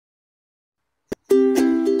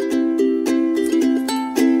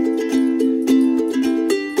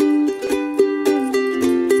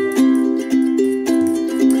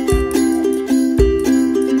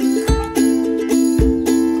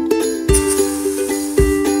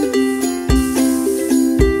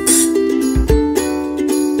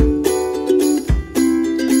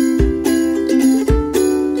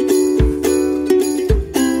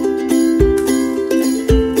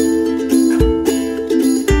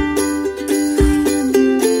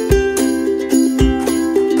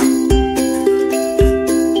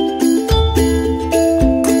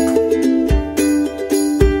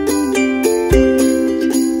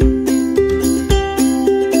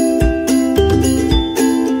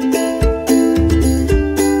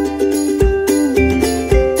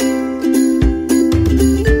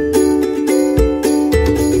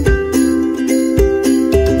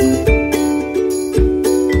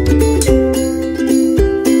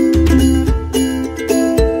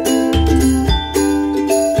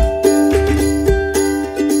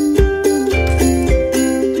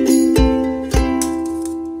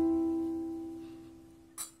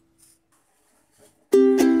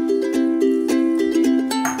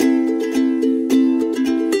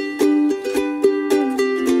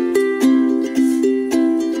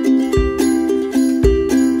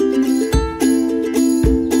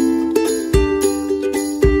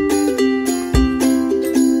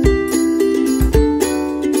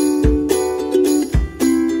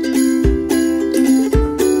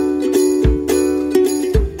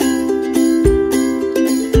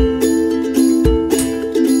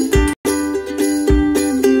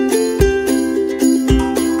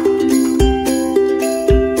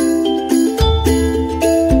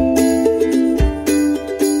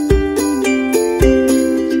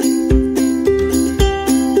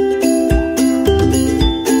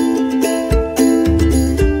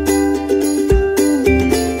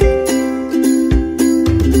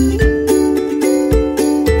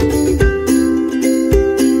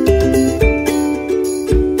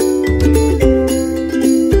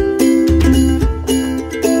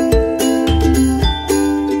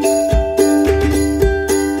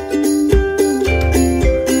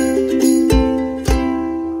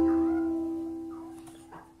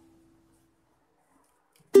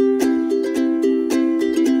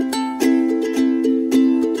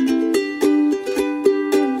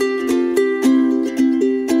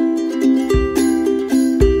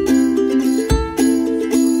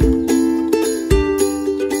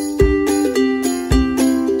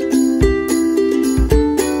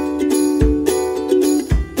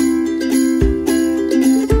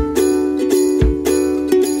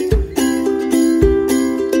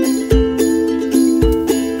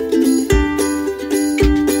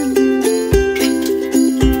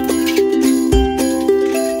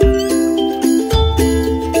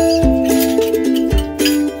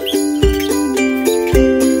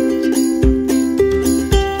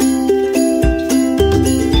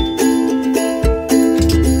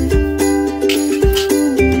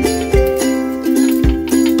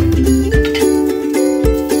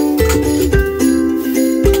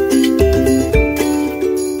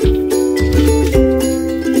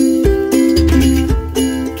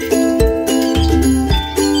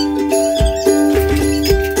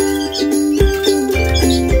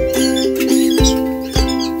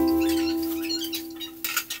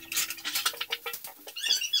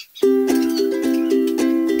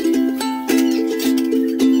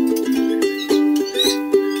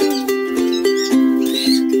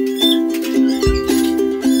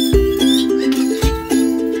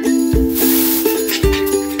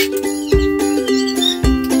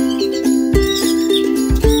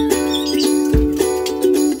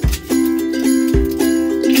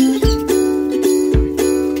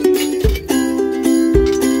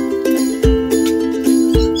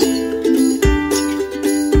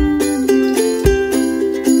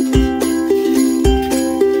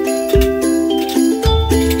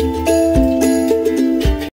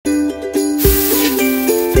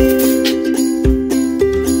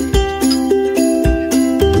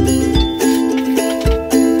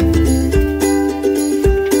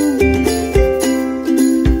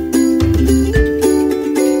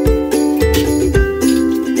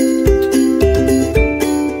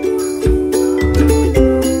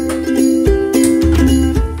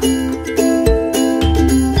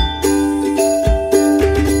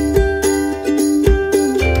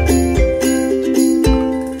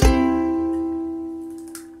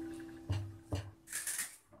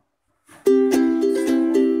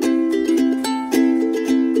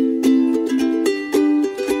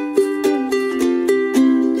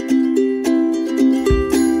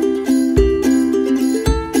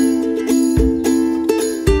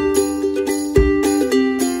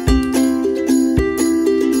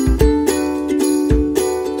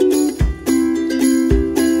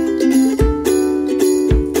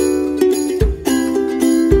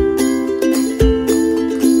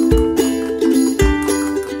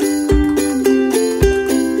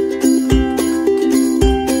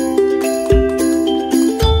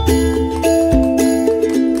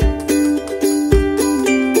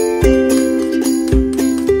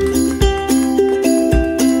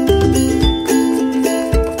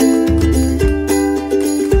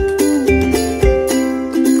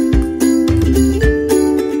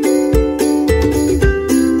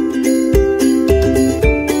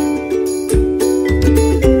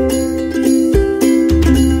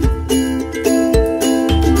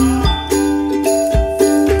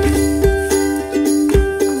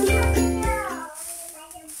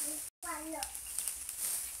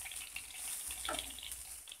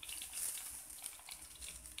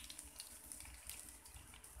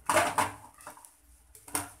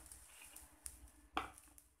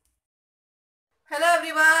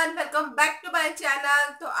Welcome back to my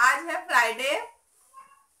channel. तो आज है फ्राइडे।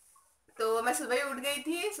 तो मैं सुबह ही उठ गई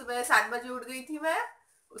थी, सुबह 7 बजे उठ गई थी मैं।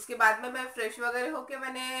 उसके बाद में मैं फ्रेश वगैरह होके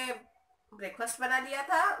मैंने ब्रेकफास्ट बना लिया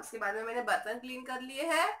था। उसके बाद में मैंने बर्तन क्लीन कर लिए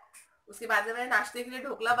हैं। उसके बाद में मैंने नाश्ते के लिए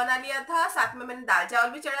ढोकला बना लिया था, साथ में मैंने दाल चावल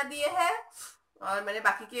भी चढ़ा दिए हैं। और मैंने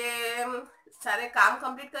बाकी के सारे काम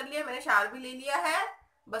कंप्लीट कर लिए। मैंने शावर भी ले लिया है,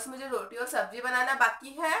 बस मुझे रोटी और सब्जी बनाना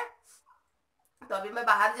बाकी है। तो अभी मैं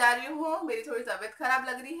बाहर जा रही हूँ, मेरी थोड़ी तबीयत खराब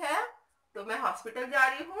लग रही है तो मैं हॉस्पिटल जा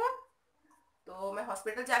रही हूँ। तो मैं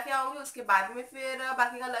हॉस्पिटल जाके आऊंगी, उसके बाद में फिर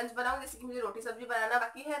बाकी का लंच बनाऊंगी। जैसे कि मुझे रोटी सब्जी बनाना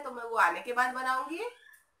बाकी है तो मैं वो आने के बाद बनाऊंगी।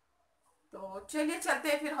 तो चलिए चलते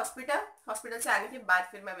हैं फिर हॉस्पिटल। हॉस्पिटल से आने के बाद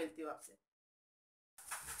फिर मैं मिलती हूँ आपसे।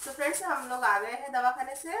 तो फ्रेंड्स, हम लोग आ गए हैं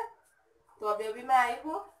दवाखाने से। तो अभी अभी मैं आई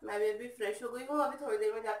हूँ, मैं अभी फ्रेश हो गई हूँ। अभी थोड़ी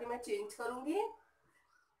देर में जाके मैं चेंज करूंगी।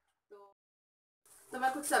 तो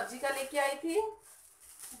मैं कुछ सब्जी का लेके आई थी।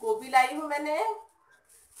 गोभी लाई हूँ मैंने,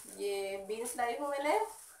 ये बीन्स लाई हूँ मैंने,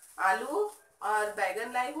 आलू और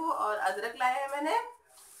बैगन लाई हूँ और अदरक लाया है मैंने।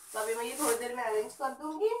 तो अभी मैं ये थोड़ी देर में अरेंज कर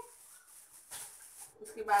दूंगी।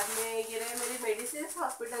 उसके बाद में ये रहे मेरी मेडिसिन।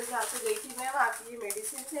 हॉस्पिटल जहाँ से गई थी मैं, वहाँ की ये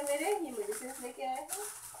मेडिसिन है मेरे, ये मेडिसिन लेके आए हैं।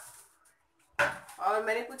 और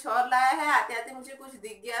मैंने कुछ और लाया है, आते आते मुझे कुछ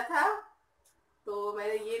दिख गया था तो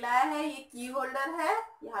मैंने ये लाया है। ये की होल्डर है,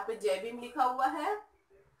 यहाँ पे जय भीम लिखा हुआ है।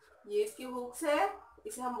 ये इसकी हुक्स है,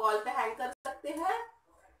 इसे हम वॉल पे हैंग कर सकते हैं।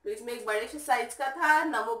 तो इसमें एक बड़े से साइज का था,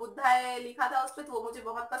 नमो बुद्धाय लिखा था उस पर, तो वो मुझे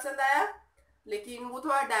बहुत पसंद आया। लेकिन वो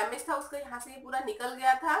थोड़ा डैमेज था, उसका यहाँ से ये पूरा निकल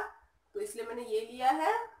गया था, तो इसलिए मैंने ये लिया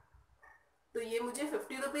है। तो ये मुझे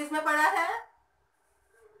 50 रुपीज में पड़ा है।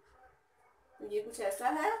 तो ये कुछ ऐसा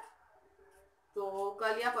है। तो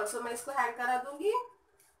कल या परसों मैं इसको हैंग करा दूंगी।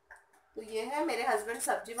 तो ये है, मेरे हस्बैंड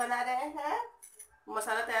सब्जी बना रहे हैं,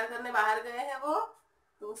 मसाला तैयार करने बाहर गए हैं वो।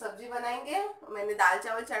 तो वो सब्जी बनाएंगे। मैंने दाल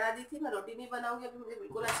चावल चढ़ा दी थी, मैं रोटी नहीं बनाऊंगी अभी, मुझे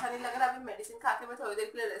बिल्कुल अच्छा नहीं लग रहा। अभी मेडिसिन खा के मैं थोड़ी देर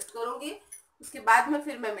के लिए रेस्ट करूंगी, उसके बाद में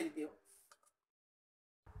फिर मैं मिलती हूँ।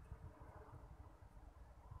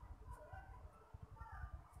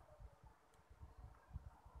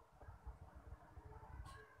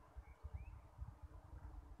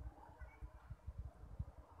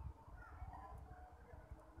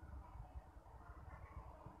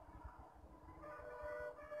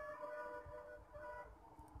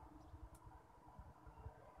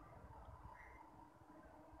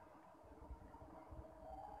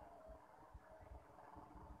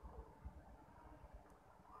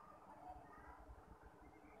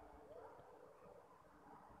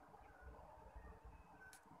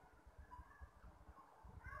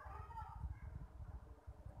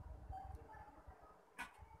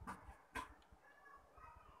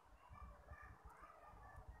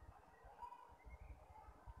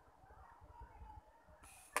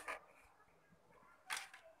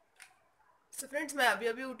 तो फ्रेंड्स, मैं अभी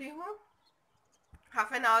अभी उठी हूँ,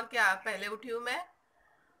 हाफ एन आवर क्या पहले उठी हूँ मैं।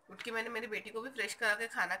 उठ के मैंने मेरी बेटी को भी फ्रेश करा के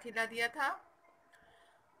खाना खिला दिया था।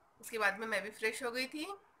 उसके बाद में मैं भी फ्रेश हो गई थी।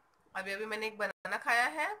 अभी अभी मैंने एक बनाना खाया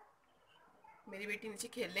है। मेरी बेटी नीचे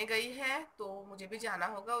खेलने गई है तो मुझे भी जाना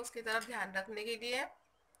होगा उसकी तरफ ध्यान रखने के लिए।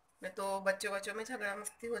 मैं तो बच्चों बच्चों में झगड़ा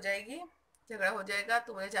मस्ती हो जाएगी, झगड़ा हो जाएगा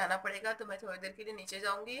तो मुझे जाना पड़ेगा। तो मैं थोड़ी देर के लिए नीचे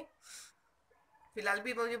जाऊंगी। फिलहाल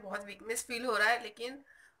भी मुझे बहुत वीकनेस फील हो रहा है, लेकिन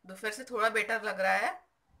दोपहर से थोड़ा बेटर लग रहा है।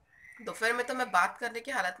 दोपहर में तो मैं बात करने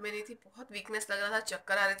की हालत में नहीं थी, बहुत वीकनेस लग रहा था,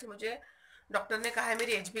 चक्कर आ रहे थे मुझे। डॉक्टर ने कहा है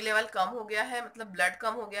मेरी एचबी लेवल कम हो गया है, मतलब ब्लड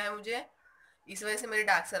कम हो गया है मुझे। इस वजह से मेरे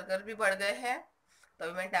डार्क सर्कल भी बढ़ गए हैं। तो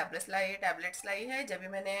अभी मैंने टैबलेट्स लाई है।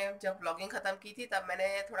 जब व्लॉगिंग ख़त्म की थी तब मैंने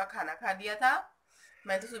थोड़ा खाना खा लिया था।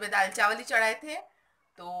 मैं तो सुबह दाल चावल ही चढ़ाए थे।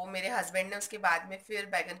 तो मेरे हस्बैंड ने उसके बाद में फिर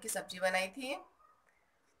बैगन की सब्जी बनाई थी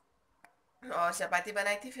और चपाती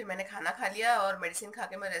बनाई थी। फिर मैंने खाना खा लिया और मेडिसिन खा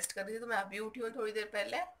के मैं रेस्ट कर रही थी। तो मैं अभी उठी हूँ थोड़ी देर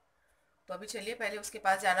पहले। तो अभी चलिए, पहले उसके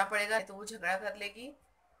पास जाना पड़ेगा, तो वो झगड़ा कर लेगी।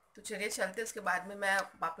 तो चलिए चलते, उसके बाद में मैं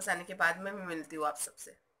वापस आने के बाद में मैं मिलती हूँ आप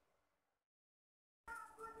सबसे।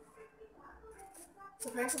 तो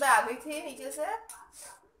फ्रेंड्स, मैं आ गई थी नीचे से,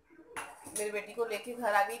 मेरी बेटी को लेके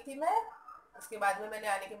घर आ गई थी मैं। उसके बाद में मैंने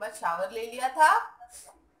आने के बाद शावर ले लिया था।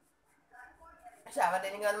 शावर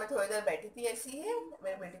लेने के बाद मैं थोड़ी देर बैठी थी ऐसी ही।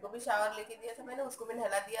 मेरी बेटी को भी शावर लेके दिया था मैंने, उसको भी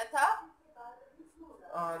नहला दिया था।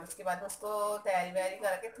 और उसके बाद में उसको तैयारी वैयारी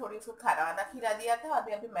करके थोड़ी उसको खाना वाना खिला दिया था।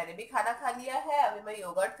 अभी अभी मैंने भी खाना खा लिया है। अभी मैं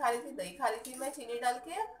योगर्ट खा रही थी, दही खा रही थी मैं चीनी डाल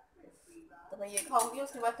के। तो मैं ये खाऊंगी,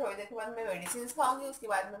 उसके बाद थोड़ी देर के बाद मैं मेडिसिन खाऊंगी, उसके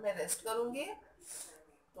बाद में मैं रेस्ट करूंगी।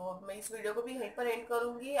 तो मैं इस वीडियो को भी यहीं पर एंड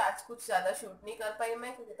करूंगी। आज कुछ ज़्यादा शूट नहीं कर पाई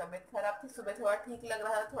मैं, क्योंकि तबीयत खराब थी। सुबह थोड़ा ठीक लग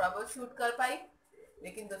रहा था, थोड़ा बहुत शूट कर पाई,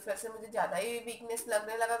 लेकिन दोपहर से मुझे ज़्यादा ही वीकनेस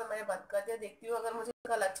लगने लगा तो मैंने बंद कर दिया। देखती हूँ, अगर मुझे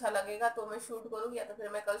कल अच्छा लगेगा तो मैं शूट करूँगी, या तो फिर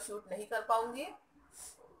मैं कल शूट नहीं कर पाऊँगी।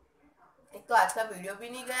 एक तो आज का वीडियो भी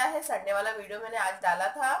नहीं गया है, संडे वाला वीडियो मैंने आज डाला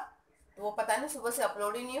था तो वो पता नहीं सुबह से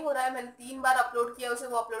अपलोड ही नहीं हो रहा है। मैंने 3 बार अपलोड किया उसे,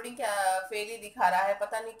 वो अपलोडिंग क्या फेल ही दिखा रहा है,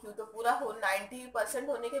 पता नहीं क्यों। तो पूरा हो 90%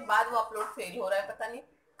 होने के बाद वो अपलोड फेल हो रहा है, पता नहीं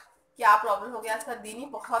क्या प्रॉब्लम हो गया। आज का दिन ही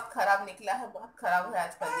बहुत खराब निकला है, बहुत खराब है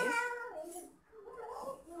आज का दिन।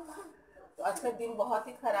 तो आज का दिन बहुत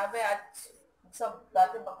ही खराब है। आज सब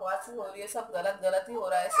बातें बकवास ही हो रही है, सब गलत गलत ही हो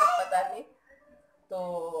रहा है सब, पता नहीं। तो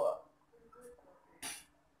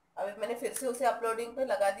अभी मैंने फिर से उसे अपलोडिंग पे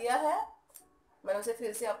लगा दिया है, मैंने उसे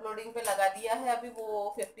फिर से अपलोडिंग पे लगा दिया है। अभी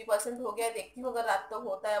वो 50% हो गया है, देखती हूँ अगर रात तक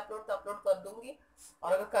होता है अपलोड तो अपलोड कर दूंगी।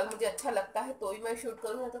 और अगर कल मुझे अच्छा लगता है तो ही मैं शूट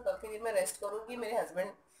करूँगी, तो कल के दिन मैं रेस्ट करूँगी। मेरे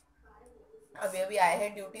हस्बैंड अभी अभी आए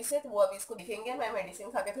हैं ड्यूटी से, तो वो अभी इसको दिखेंगे, मैं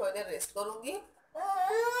मेडिसिन खा के थोड़ी देर रेस्ट करूँगी।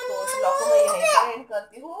 तो इस ब्लॉग को मैं यहीं पर एंड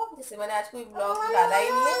करती हूँ। जैसे मैंने आज कोई ब्लॉग डाला ही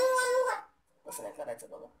नहीं है, उसने करा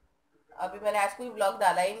चलो, अभी मैंने आज कोई ब्लॉग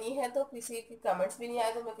डाला ही नहीं है तो किसी के कमेंट्स भी नहीं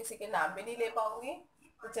आए, तो मैं किसी के नाम भी नहीं ले पाऊंगी।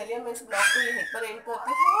 तो चलिए मैं इस ब्लॉग को यहीं पर एंड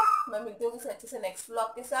करती हूँ। मैं मिलती हूँ किसी अच्छे से नेक्स्ट ब्लॉग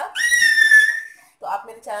के साथ। तो आप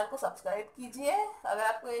मेरे चैनल को सब्सक्राइब कीजिए, अगर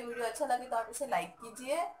आपको ये वीडियो अच्छा लगे तो आप इसे लाइक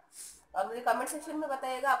कीजिए और मुझे कमेंट सेक्शन में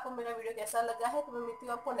बताइएगा आपको मेरा वीडियो कैसा लगा है। तो मैं मिलती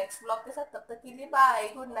हूँ आपको नेक्स्ट ब्लॉग के साथ, तब तक के लिए bye,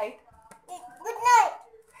 good night. Good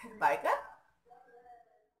night, bye कर।